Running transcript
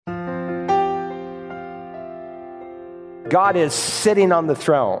God is sitting on the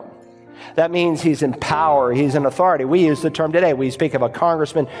throne. That means he's in power, he's in authority. We use the term today. We speak of a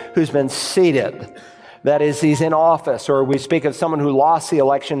congressman who's been seated. That is, he's in office. Or we speak of someone who lost the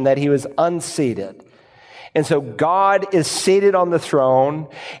election, that he was unseated. And so God is seated on the throne,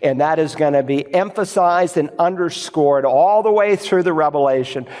 and that is going to be emphasized and underscored all the way through the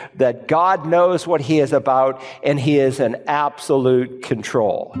Revelation, that God knows what he is about, and he is in absolute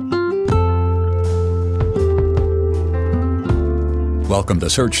control. Welcome to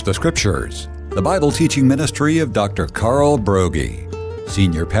Search the Scriptures, the Bible teaching ministry of Dr. Carl Broggi,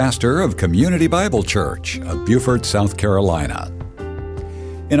 Senior Pastor of Community Bible Church of Beaufort, South Carolina.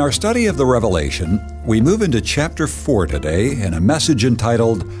 In our study of the Revelation, we move into chapter 4 today in a message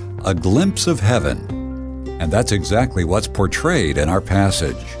entitled, A Glimpse of Heaven. And that's exactly what's portrayed in our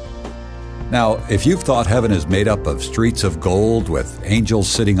passage. Now, if you've thought heaven is made up of streets of gold with angels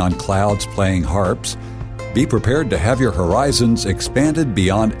sitting on clouds playing harps, be prepared to have your horizons expanded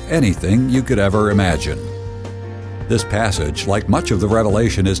beyond anything you could ever imagine. This passage, like much of the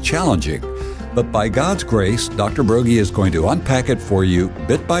Revelation, is challenging, but by God's grace, Dr. Broggi is going to unpack it for you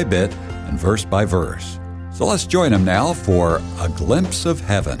bit by bit and verse by verse. So let's join him now for A Glimpse of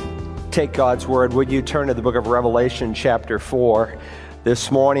Heaven. Take God's word. Would you turn to the book of Revelation, chapter 4? This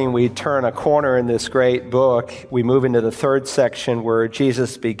morning we turn a corner in this great book. We move into the third section where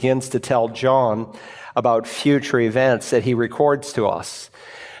Jesus begins to tell John about future events that he records to us.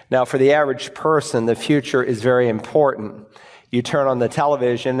 Now, for the average person, the future is very important. You turn on the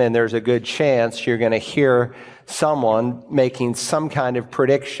television and there's a good chance you're going to hear someone making some kind of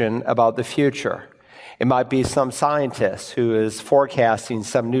prediction about the future. It might be some scientist who is forecasting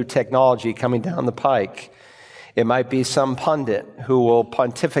some new technology coming down the pike. It might be some pundit who will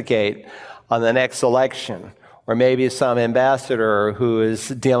pontificate on the next election, or maybe some ambassador who is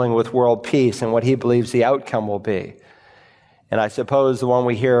dealing with world peace and what he believes the outcome will be. And I suppose the one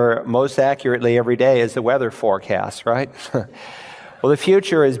we hear most accurately every day is the weather forecast, right? Well, the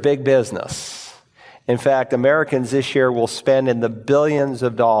future is big business. In fact, Americans this year will spend in the billions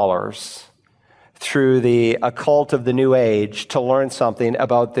of dollars through the occult of the new age to learn something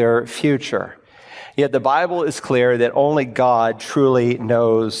about their future. Yet the Bible is clear that only God truly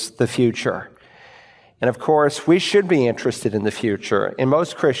knows the future. And of course, we should be interested in the future. And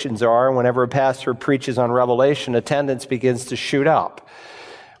most Christians are. Whenever a pastor preaches on Revelation, attendance begins to shoot up.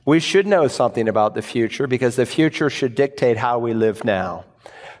 We should know something about the future because the future should dictate how we live now.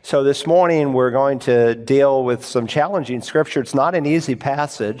 So this morning, we're going to deal with some challenging scripture. It's not an easy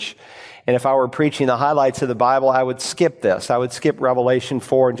passage. And if I were preaching the highlights of the Bible, I would skip this. I would skip Revelation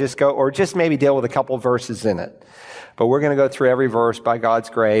 4 and just maybe deal with a couple verses in it. But we're going to go through every verse by God's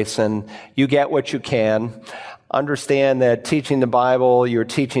grace, and you get what you can. Understand that teaching the Bible, you're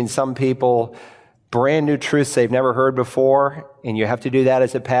teaching some people brand new truths they've never heard before, and you have to do that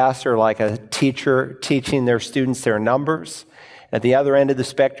as a pastor, like a teacher teaching their students their numbers. At the other end of the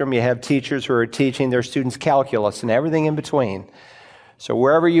spectrum, you have teachers who are teaching their students calculus and everything in between. So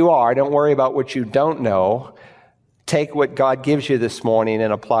wherever you are, don't worry about what you don't know. Take what God gives you this morning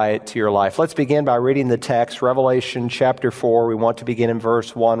and apply it to your life. Let's begin by reading the text, Revelation chapter 4. We want to begin in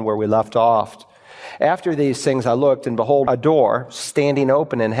verse 1 where we left off. After these things I looked, and behold, a door standing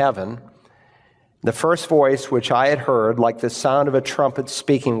open in heaven. The first voice which I had heard, like the sound of a trumpet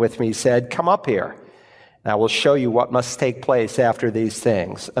speaking with me, said, "Come up here, and I will show you what must take place after these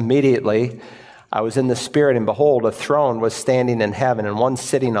things." Immediately I was in the Spirit, and behold, a throne was standing in heaven, and one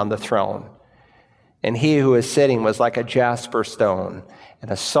sitting on the throne. And he who was sitting was like a jasper stone,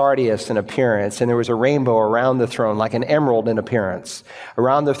 and a sardius in appearance. And there was a rainbow around the throne, like an emerald in appearance.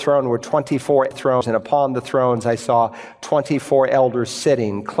 Around the throne were 24 thrones, and upon the thrones I saw 24 elders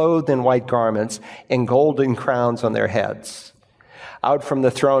sitting, clothed in white garments, and golden crowns on their heads. Out from the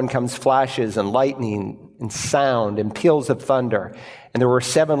throne comes flashes and lightning and sound and peals of thunder. And there were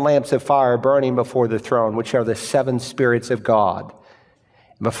 7 lamps of fire burning before the throne, which are the 7 spirits of God.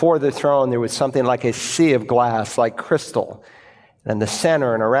 Before the throne, there was something like a sea of glass, like crystal. And in the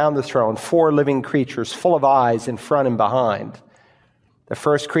center and around the throne, 4 living creatures full of eyes in front and behind. The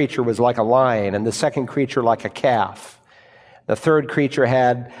first creature was like a lion, and the second creature like a calf. The third creature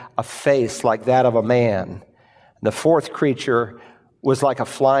had a face like that of a man. The fourth creature was like a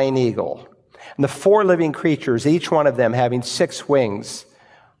flying eagle. And the 4 living creatures, each one of them having 6 wings,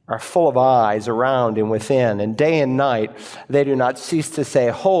 are full of eyes around and within, and day and night they do not cease to say,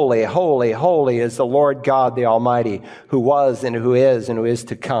 "Holy, holy, holy is the Lord God the Almighty, who was and who is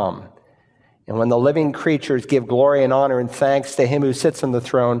to come." And when the living creatures give glory and honor and thanks to him who sits on the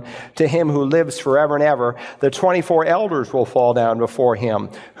throne, to him who lives forever and ever, the 24 elders will fall down before him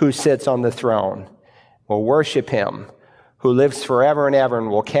who sits on the throne, will worship him who lives forever and ever, and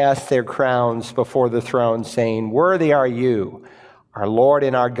will cast their crowns before the throne, saying, Worthy are you, our Lord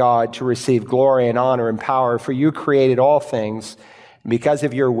and our God, to receive glory and honor and power, for you created all things, and because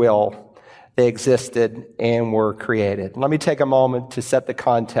of your will, they existed and were created. Let me take a moment to set the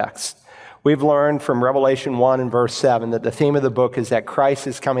context. We've learned from Revelation 1 and verse 7 that the theme of the book is that Christ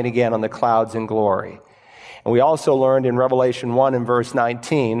is coming again on the clouds in glory. And we also learned in Revelation 1 and verse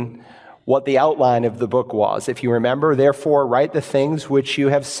 19 what the outline of the book was. If you remember, therefore, write the things which you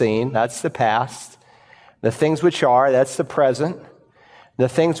have seen, that's the past. The things which are, that's the present. The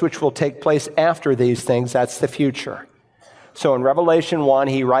things which will take place after these things, that's the future. So in Revelation 1,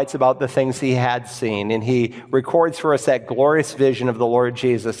 he writes about the things he had seen, and he records for us that glorious vision of the Lord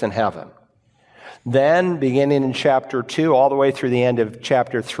Jesus in heaven. Then, beginning in chapter 2, all the way through the end of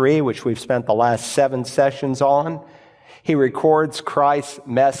chapter 3, which we've spent the last 7 sessions on, he records Christ's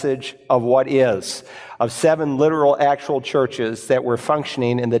message of what is, of 7 literal actual churches that were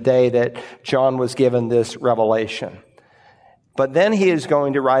functioning in the day that John was given this revelation. But then he is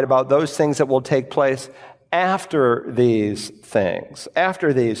going to write about those things that will take place after these things.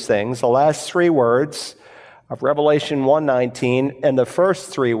 After these things, the last 3 words of Revelation 1:19 and the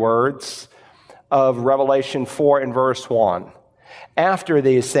first 3 words of Revelation 4 and verse 1. After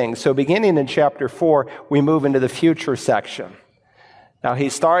these things. So beginning in chapter 4, we move into the future section. Now he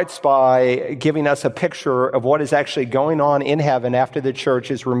starts by giving us a picture of what is actually going on in heaven after the church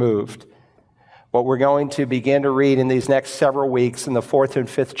is removed. What we're going to begin to read in these next several weeks in the 4th and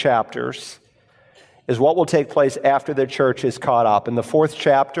 5th chapters is what will take place after the church is caught up. In the 4th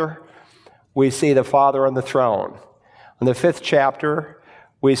chapter, we see the Father on the throne. In the 5th chapter,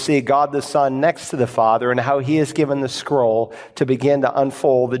 we see God the Son next to the Father and how he is given the scroll to begin to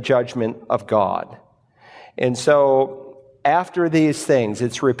unfold the judgment of God. And so after these things,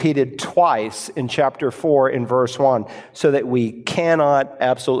 it's repeated twice in chapter 4 in verse 1 so that we cannot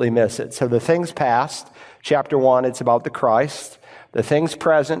absolutely miss it. So the things past, chapter 1, it's about the Christ. The things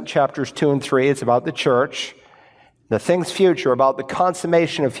present, chapters 2 and 3, it's about the church. The things future, about the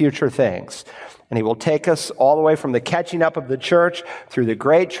consummation of future things. And he will take us all the way from the catching up of the church through the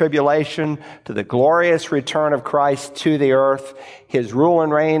great tribulation to the glorious return of Christ to the earth, his rule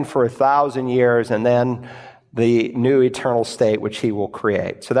and reign for 1,000 years, and then the new eternal state which he will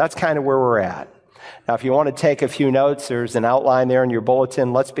create. So that's kind of where we're at. Now, if you want to take a few notes, there's an outline there in your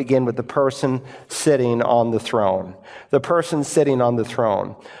bulletin. Let's begin with the person sitting on the throne. The person sitting on the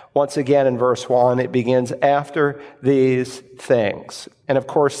throne. Once again, in verse 1, it begins, after these things. And of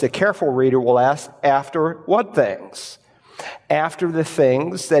course, the careful reader will ask, after what things? After the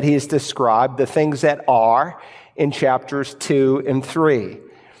things that he's described, the things that are in chapters 2 and 3.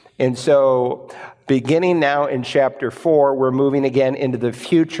 And so, beginning now in chapter 4, we're moving again into the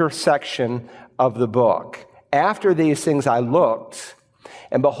future section of the book. After these things I looked,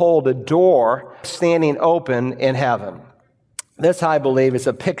 and behold, a door standing open in heaven. This, I believe, is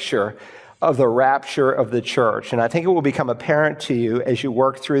a picture of the rapture of the church, and I think it will become apparent to you as you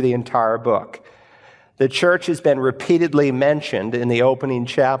work through the entire book. The church has been repeatedly mentioned in the opening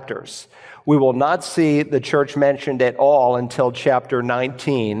chapters. We will not see the church mentioned at all until chapter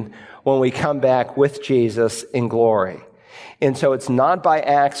 19, when we come back with Jesus in glory. And so it's not by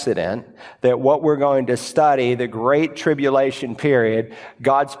accident that what we're going to study, the Great Tribulation period,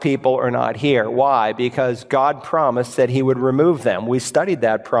 God's people are not here. Why? Because God promised that he would remove them. We studied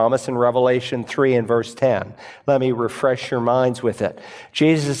that promise in Revelation 3 and verse 10. Let me refresh your minds with it.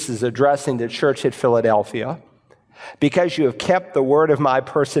 Jesus is addressing the church at Philadelphia. Because you have kept the word of my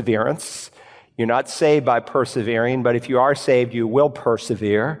perseverance, you're not saved by persevering, but if you are saved, you will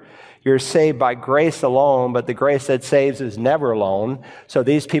persevere. You're saved by grace alone, but the grace that saves is never alone. So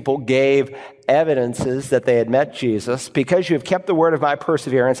these people gave evidences that they had met Jesus. Because you have kept the word of my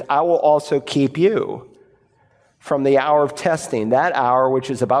perseverance, I will also keep you from the hour of testing, that hour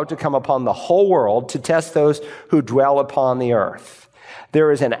which is about to come upon the whole world to test those who dwell upon the earth.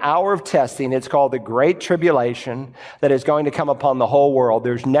 There is an hour of testing, it's called the Great Tribulation, that is going to come upon the whole world.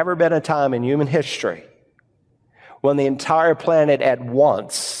 There's never been a time in human history when the entire planet at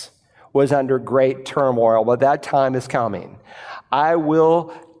once was under great turmoil, but that time is coming. I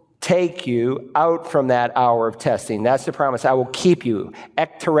will take you out from that hour of testing. That's the promise. I will keep you,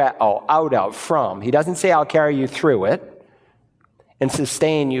 ektereo, out of, from. He doesn't say I'll carry you through it and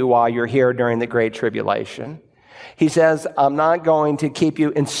sustain you while you're here during the Great Tribulation. He says, I'm not going to keep you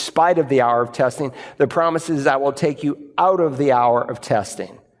in spite of the hour of testing. The promise is I will take you out of the hour of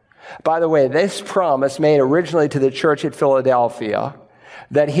testing. By the way, this promise made originally to the church at Philadelphia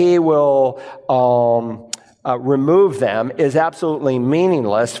that he will remove them is absolutely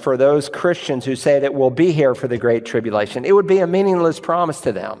meaningless for those Christians who say that we'll be here for the Great Tribulation. It would be a meaningless promise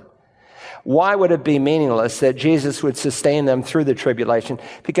to them. Why would it be meaningless that Jesus would sustain them through the tribulation?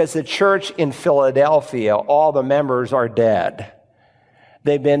 Because the church in Philadelphia, all the members are dead.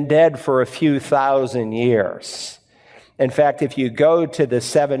 They've been dead for a few thousand years. In fact, if you go to the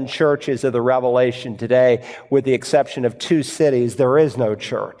 7 churches of the Revelation today, with the exception of 2 cities, there is no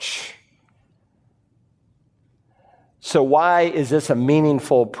church. So why is this a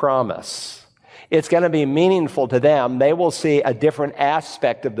meaningful promise? It's going to be meaningful to them. They will see a different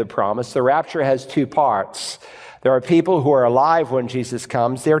aspect of the promise. The rapture has 2 parts. There are people who are alive when Jesus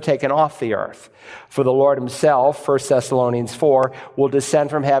comes. They're taken off the earth. For the Lord himself, 1 Thessalonians 4, will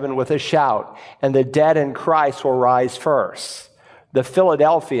descend from heaven with a shout, and the dead in Christ will rise first. The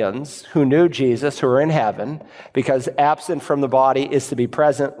Philadelphians who knew Jesus, who are in heaven, because absent from the body is to be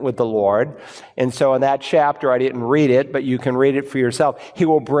present with the Lord. And so in that chapter, I didn't read it, but you can read it for yourself. He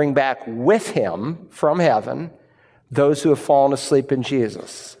will bring back with him from heaven those who have fallen asleep in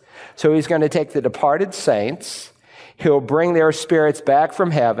Jesus. So he's going to take the departed saints. He'll bring their spirits back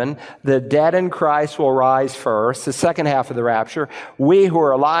from heaven. The dead in Christ will rise first, the second half of the rapture. We who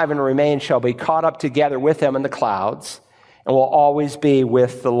are alive and remain shall be caught up together with them in the clouds, and will always be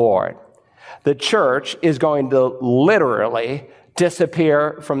with the Lord. The church is going to literally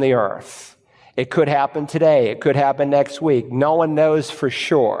disappear from the earth. It could happen today. It could happen next week. No one knows for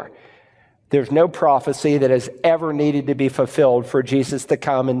sure. There's no prophecy that has ever needed to be fulfilled for Jesus to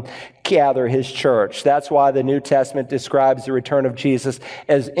come and gather his church. That's why the New Testament describes the return of Jesus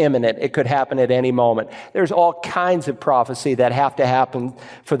as imminent. It could happen at any moment. There's all kinds of prophecy that have to happen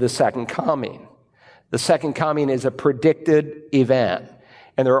for the second coming. The second coming is a predicted event,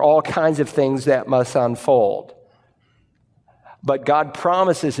 and there are all kinds of things that must unfold. But God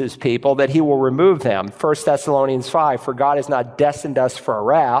promises his people that he will remove them. 1 Thessalonians 5, for God has not destined us for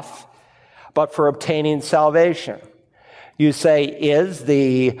wrath, but for obtaining salvation. You say, is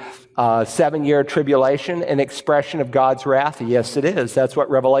the 7-year tribulation an expression of God's wrath? Yes, it is. That's what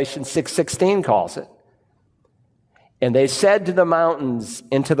Revelation 6:16 calls it. And they said to the mountains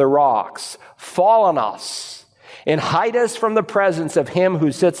and to the rocks, fall on us and hide us from the presence of him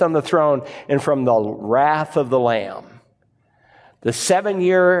who sits on the throne and from the wrath of the Lamb. The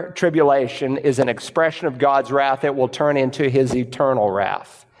 7-year tribulation is an expression of God's wrath that will turn into his eternal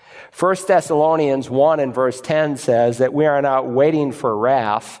wrath. 1 Thessalonians 1 and verse 10 says that we are not waiting for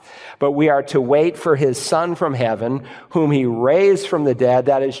wrath, but we are to wait for his Son from heaven, whom he raised from the dead,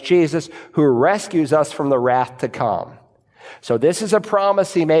 that is Jesus, who rescues us from the wrath to come. So this is a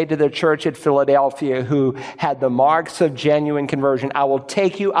promise he made to the church at Philadelphia who had the marks of genuine conversion. I will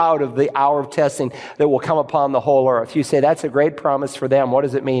take you out of the hour of testing that will come upon the whole earth. You say, that's a great promise for them. What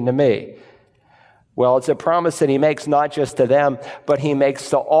does it mean to me? Well, it's a promise that he makes not just to them, but he makes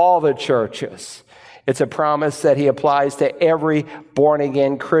to all the churches. It's a promise that he applies to every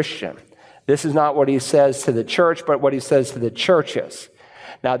born-again Christian. This is not what he says to the church, but what he says to the churches.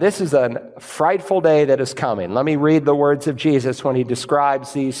 Now, this is a frightful day that is coming. Let me read the words of Jesus when he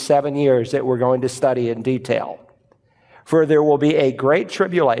describes these 7 years that we're going to study in detail. For there will be a great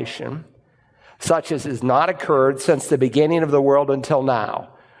tribulation, such as has not occurred since the beginning of the world until now,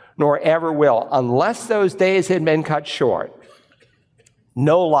 nor ever will, unless those days had been cut short.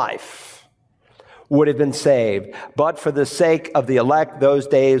 No life would have been saved, but for the sake of the elect, those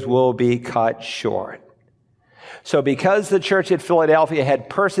days will be cut short. So because the church at Philadelphia had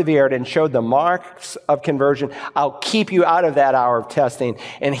persevered and showed the marks of conversion, I'll keep you out of that hour of testing.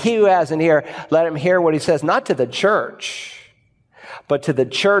 And he who has an ear, let him hear what he says, not to the church, but to the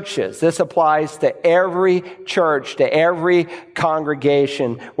churches. This applies to every church, to every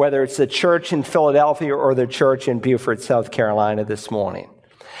congregation, whether it's the church in Philadelphia or the church in Beaufort, South Carolina this morning.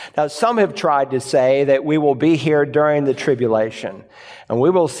 Now, some have tried to say that we will be here during the tribulation, and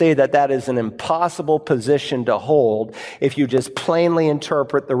we will see that that is an impossible position to hold if you just plainly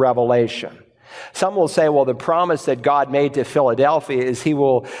interpret the revelation. Some will say, well, the promise that God made to Philadelphia is he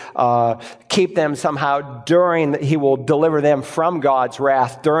will keep them somehow he will deliver them from God's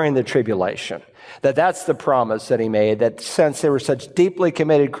wrath during the tribulation. That's the promise that he made, that since they were such deeply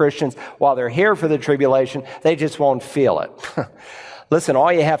committed Christians, while they're here for the tribulation, they just won't feel it. Listen,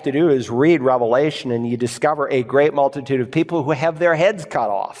 all you have to do is read Revelation and you discover a great multitude of people who have their heads cut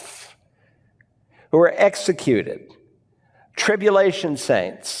off, who are executed. Tribulation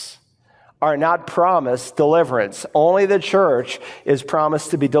saints are not promised deliverance. Only the church is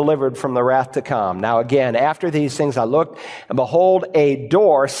promised to be delivered from the wrath to come. Now again, after these things I looked, and behold, a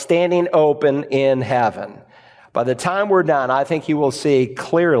door standing open in heaven. By the time we're done, I think you will see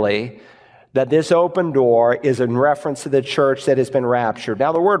clearly that this open door is in reference to the church that has been raptured.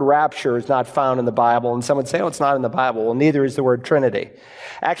 Now, the word rapture is not found in the Bible, and some would say, oh, it's not in the Bible. Well, neither is the word Trinity.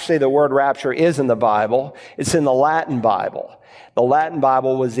 Actually, the word rapture is in the Bible. It's in the Latin Bible. The Latin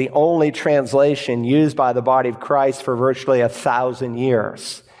Bible was the only translation used by the body of Christ for virtually 1,000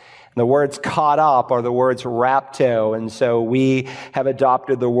 years. And the words caught up are the words rapto, and so we have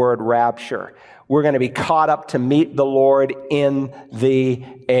adopted the word rapture. We're going to be caught up to meet the Lord in the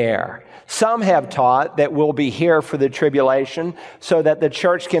air. Some have taught that we'll be here for the tribulation so that the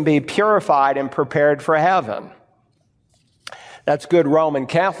church can be purified and prepared for heaven. That's good Roman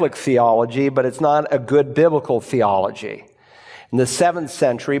Catholic theology, but it's not a good biblical theology. In the 7th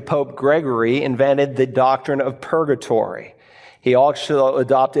century, Pope Gregory invented the doctrine of purgatory. He also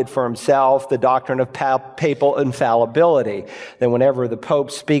adopted for himself the doctrine of papal infallibility, that whenever the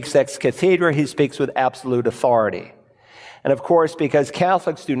Pope speaks ex cathedra, he speaks with absolute authority. And of course, because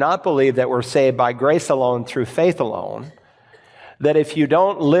Catholics do not believe that we're saved by grace alone through faith alone, that if you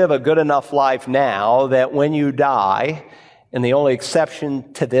don't live a good enough life now, that when you die, and the only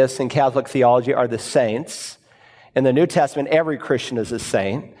exception to this in Catholic theology are the saints. In the New Testament, every Christian is a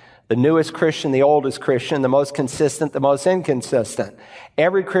saint. The newest Christian, the oldest Christian, the most consistent, the most inconsistent.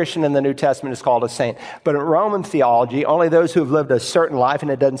 Every Christian in the New Testament is called a saint. But in Roman theology, only those who have lived a certain life and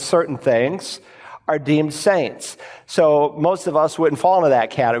have done certain things are deemed saints. So most of us wouldn't fall into that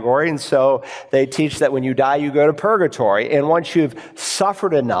category. And so they teach that when you die, you go to purgatory. And once you've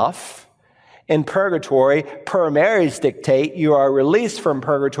suffered enough in purgatory, per Mary's dictate, you are released from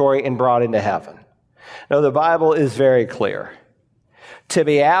purgatory and brought into heaven. Now, the Bible is very clear. To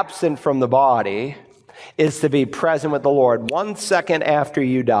be absent from the body is to be present with the Lord. 1 second after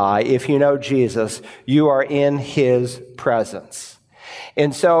you die, if you know Jesus, you are in his presence.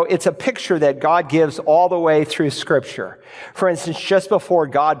 And so it's a picture that God gives all the way through Scripture. For instance, just before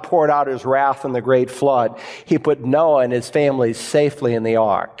God poured out his wrath in the great flood, he put Noah and his family safely in the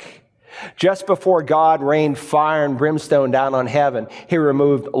ark. Just before God rained fire and brimstone down on heaven, he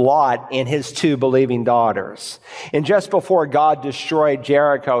removed Lot and his 2 believing daughters. And just before God destroyed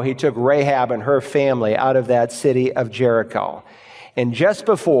Jericho, he took Rahab and her family out of that city of Jericho. And just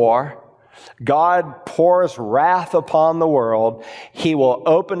before God pours wrath upon the world, he will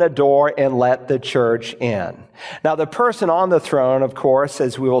open a door and let the church in. Now, the person on the throne, of course,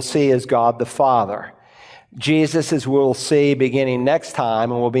 as we will see, is God the Father. Jesus, as we'll see beginning next time,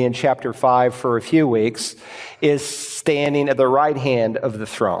 and we'll be in chapter 5 for a few weeks, is standing at the right hand of the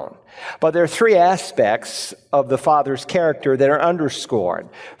throne. But there are 3 aspects of the Father's character that are underscored.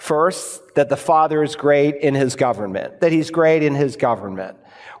 First, that the Father is great in his government, that he's great in his government.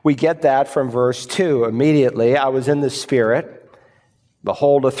 We get that from verse 2. Immediately, I was in the Spirit.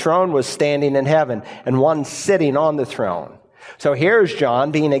 Behold, a throne was standing in heaven, and one sitting on the throne. So here's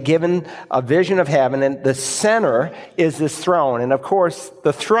John being given a vision of heaven, and the center is this throne. And of course,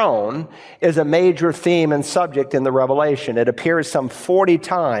 the throne is a major theme and subject in the Revelation. It appears some 40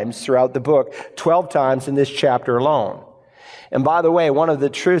 times throughout the book, 12 times in this chapter alone. And by the way, one of the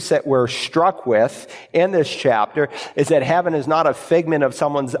truths that we're struck with in this chapter is that heaven is not a figment of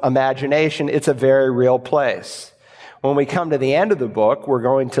someone's imagination. It's a very real place. When we come to the end of the book, we're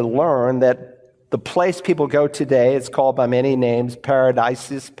going to learn that the place people go today, it's called by many names, paradise,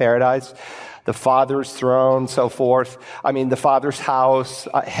 the Father's throne, so forth. The Father's house,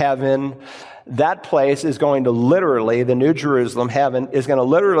 heaven. That place is going to literally, the New Jerusalem, heaven, is going to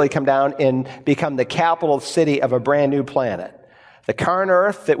literally come down and become the capital city of a brand new planet. The current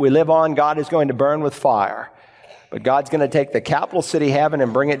earth that we live on, God is going to burn with fire. But God's going to take the capital city, heaven,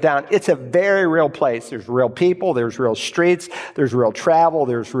 and bring it down. It's a very real place. There's real people, there's real streets, there's real travel,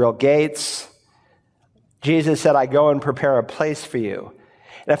 there's real gates. Jesus said, I go and prepare a place for you.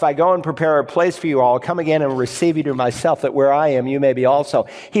 And if I go and prepare a place for you, I'll come again and receive you to myself, that where I am, you may be also.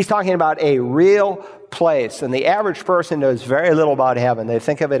 He's talking about a real place. And the average person knows very little about heaven. They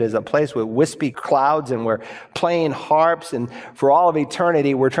think of it as a place with wispy clouds, and we're playing harps. And for all of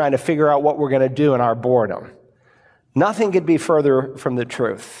eternity, we're trying to figure out what we're going to do in our boredom. Nothing could be further from the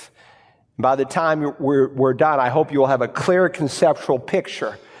truth. By the time we're done, I hope you will have a clear conceptual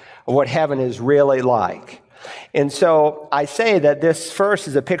picture of what heaven is really like. And so I say that this first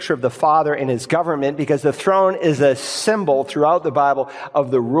is a picture of the Father and his government, because the throne is a symbol throughout the Bible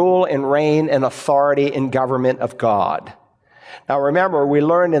of the rule and reign and authority and government of God. Now remember, we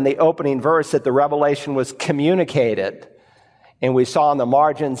learned in the opening verse that the revelation was communicated, and we saw on the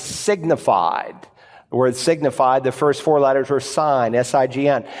margin signified. The word signified, the first 4 letters were sign,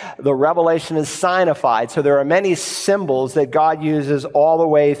 S-I-G-N. The revelation is signified. So there are many symbols that God uses all the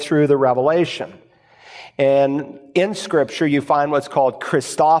way through the revelation. And in Scripture, you find what's called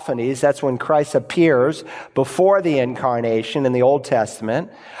Christophanies. That's when Christ appears before the incarnation in the Old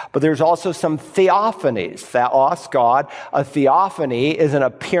Testament. But there's also some theophanies. Theos, God. A theophany is an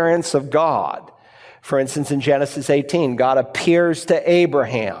appearance of God. For instance, in Genesis 18, God appears to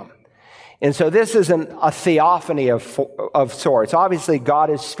Abraham. And so this isn't a theophany of sorts. Obviously,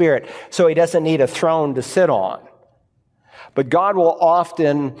 God is spirit, so he doesn't need a throne to sit on. But God will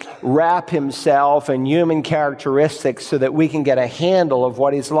often wrap himself in human characteristics so that we can get a handle of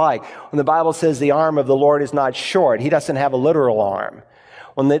what he's like. When the Bible says the arm of the Lord is not short, he doesn't have a literal arm.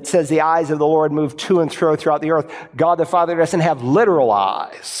 When it says the eyes of the Lord move to and fro throughout the earth, God the Father doesn't have literal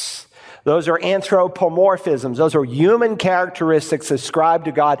eyes. Those are anthropomorphisms. Those are human characteristics ascribed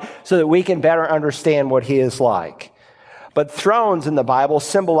to God so that we can better understand what he is like. But thrones in the Bible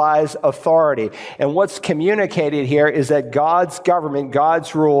symbolize authority. And what's communicated here is that God's government,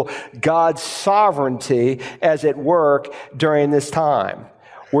 God's rule, God's sovereignty is at work during this time.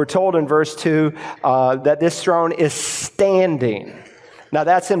 We're told in verse 2 that this throne is standing. Now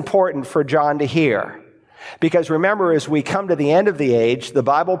that's important for John to hear. Because remember, as we come to the end of the age, the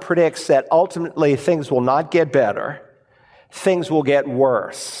Bible predicts that ultimately things will not get better. Things will get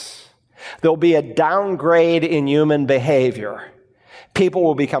worse. There'll be a downgrade in human behavior. People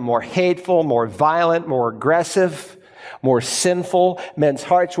will become more hateful, more violent, more aggressive, more sinful. Men's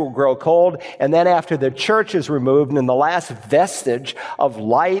hearts will grow cold. And then after the church is removed and the last vestige of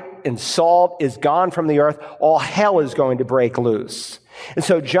light and salt is gone from the earth, all hell is going to break loose. And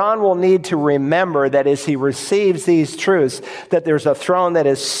so John will need to remember that as he receives these truths, that there's a throne that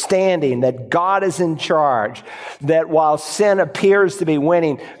is standing, that God is in charge, that while sin appears to be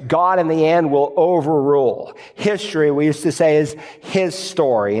winning, God in the end will overrule. History, we used to say, is his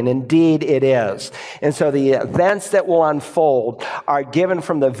story, and indeed it is. And so the events that will unfold are given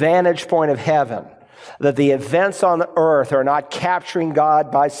from the vantage point of heaven, that the events on earth are not capturing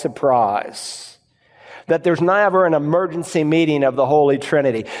God by surprise. That there's never an emergency meeting of the Holy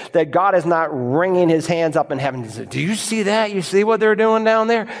Trinity. That God is not wringing his hands up in heaven and saying, do you see that? You see what they're doing down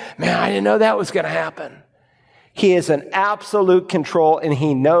there? Man, I didn't know that was going to happen. He is in absolute control and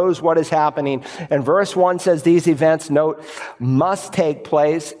he knows what is happening. And verse 1 says these events, note, must take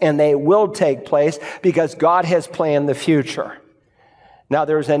place and they will take place because God has planned the future. Now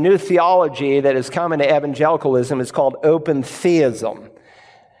there's a new theology that has come into evangelicalism. It's called open theism.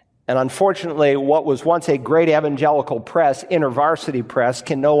 And unfortunately, what was once a great evangelical press, InterVarsity Press,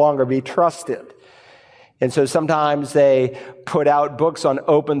 can no longer be trusted. And so sometimes they put out books on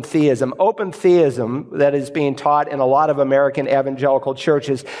open theism. Open theism that is being taught in a lot of American evangelical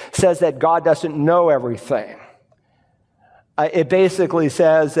churches says that God doesn't know everything. It basically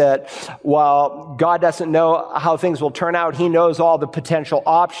says that while God doesn't know how things will turn out, he knows all the potential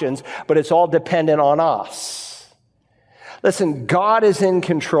options, but it's all dependent on us. Listen, God is in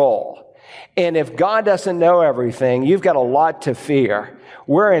control. And if God doesn't know everything, you've got a lot to fear.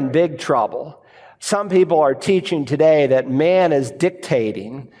 We're in big trouble. Some people are teaching today that man is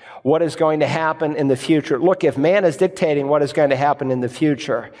dictating what is going to happen in the future. Look, if man is dictating what is going to happen in the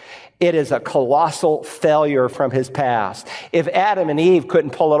future, it is a colossal failure from his past. If Adam and Eve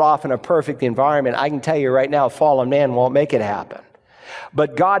couldn't pull it off in a perfect environment, I can tell you right now, fallen man won't make it happen.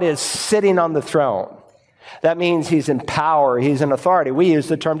 But God is sitting on the throne. That means he's in power, he's in authority. We use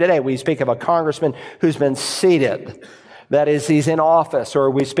the term today. We speak of a congressman who's been seated. That is, he's in office.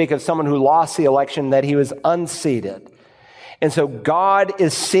 Or we speak of someone who lost the election, that he was unseated. And so God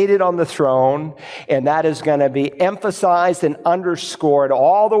is seated on the throne, and that is going to be emphasized and underscored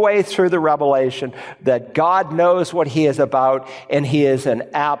all the way through the Revelation, that God knows what he is about, and he is in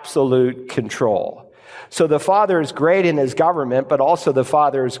absolute control. So the Father is great in his government, but also the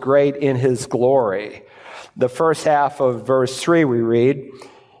Father is great in his glory. The first half of verse 3 we read,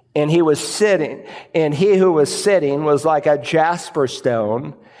 and he was sitting, and he who was sitting was like a jasper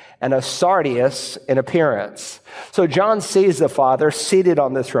stone and a sardius in appearance. So John sees the Father seated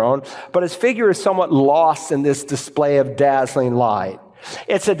on the throne, but his figure is somewhat lost in this display of dazzling light.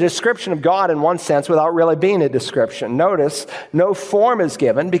 It's a description of God in one sense without really being a description. Notice, no form is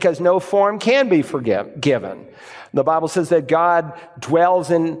given because no form can be given. The Bible says that God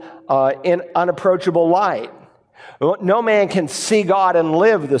dwells in unapproachable light. No man can see God and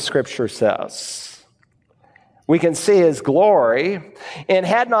live, the Scripture says. We can see his glory. And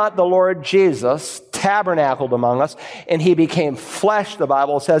had not the Lord Jesus tabernacled among us, and he became flesh, the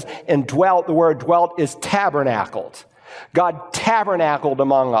Bible says, and dwelt, the word dwelt is tabernacled. God tabernacled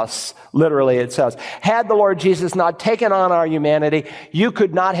among us, literally it says. Had the Lord Jesus not taken on our humanity, you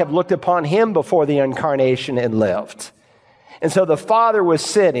could not have looked upon him before the incarnation and lived. And so the Father was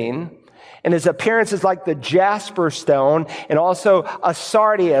sitting, And his appearance is like the jasper stone and also a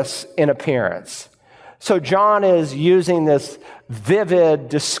sardius in appearance. So John is using this vivid,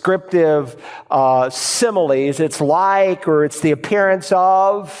 descriptive similes. It's like, or it's the appearance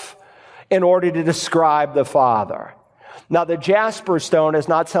of, in order to describe the Father. Now, the jasper stone is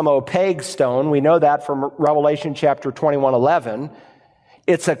not some opaque stone. We know that from Revelation chapter 21:11.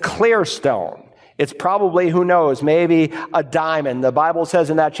 It's a clear stone. It's probably, who knows, maybe a diamond. The Bible says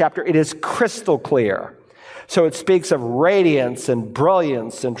in that chapter, it is crystal clear. So it speaks of radiance and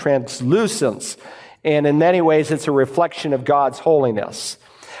brilliance and translucence. And in many ways, it's a reflection of God's holiness.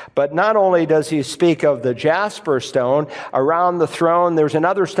 But not only does he speak of the jasper stone, around the throne, there's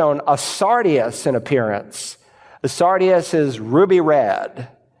another stone, a sardius in appearance. The sardius is ruby red.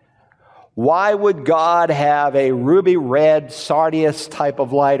 Why would God have a ruby red sardius type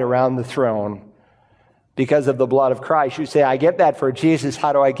of light around the throne? Because of the blood of Christ. You say, I get that for Jesus.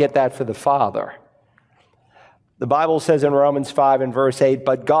 How do I get that for the Father? The Bible says in Romans 5 and verse 8,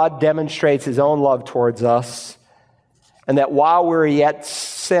 but God demonstrates his own love towards us, and that while we're yet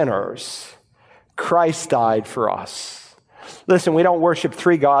sinners, Christ died for us. Listen, we don't worship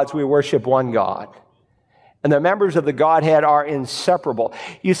three gods, we worship one God. And the members of the Godhead are inseparable.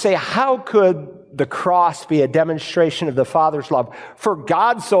 You say, how could the cross be a demonstration of the Father's love? For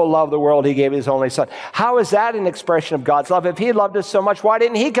God so loved the world, he gave his only Son. How is that an expression of God's love? If he loved us so much, why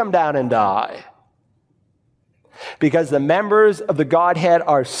didn't he come down and die? Because the members of the Godhead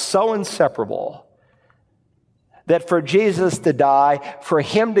are so inseparable that for Jesus to die, for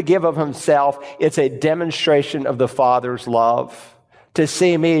him to give of himself, it's a demonstration of the Father's love. To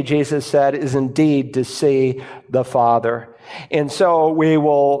see me, Jesus said, is indeed to see the Father. And so we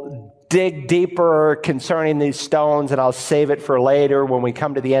will dig deeper concerning these stones, and I'll save it for later when we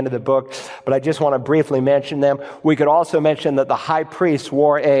come to the end of the book. But I just want to briefly mention them. We could also mention that the high priest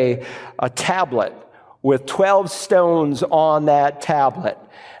wore a tablet with 12 stones on that tablet.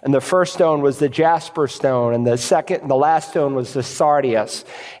 And the first stone was the jasper stone, and the second and the last stone was the sardius.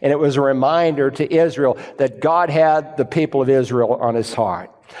 And it was a reminder to Israel that God had the people of Israel on his heart.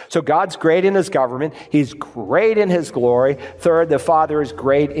 So God's great in his government. He's great in his glory. Third, the Father is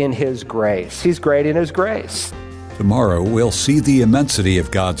great in his grace. He's great in his grace. Tomorrow, we'll see the immensity of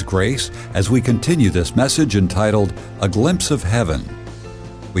God's grace as we continue this message entitled, A Glimpse of Heaven.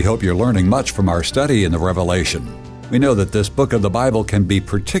 We hope you're learning much from our study in the Revelation. We know that this book of the Bible can be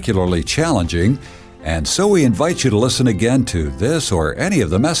particularly challenging, and so we invite you to listen again to this or any of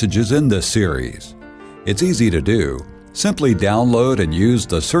the messages in this series. It's easy to do. Simply download and use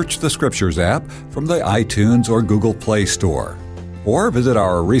the Search the Scriptures app from the iTunes or Google Play Store. Or visit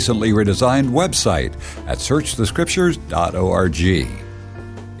our recently redesigned website at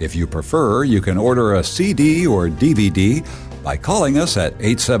searchthescriptures.org. If you prefer, you can order a CD or DVD by calling us at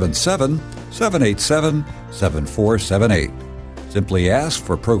 877-787-7478. Simply ask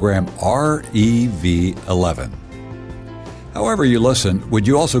for program REV11. However you listen, would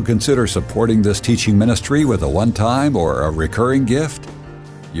you also consider supporting this teaching ministry with a one-time or a recurring gift?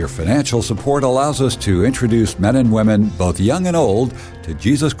 Your financial support allows us to introduce men and women, both young and old, to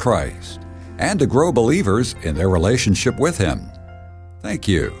Jesus Christ and to grow believers in their relationship with him. Thank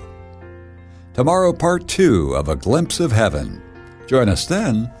you. Tomorrow, part 2 of A Glimpse of Heaven. Join us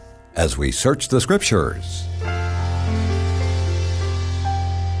then as we search the Scriptures.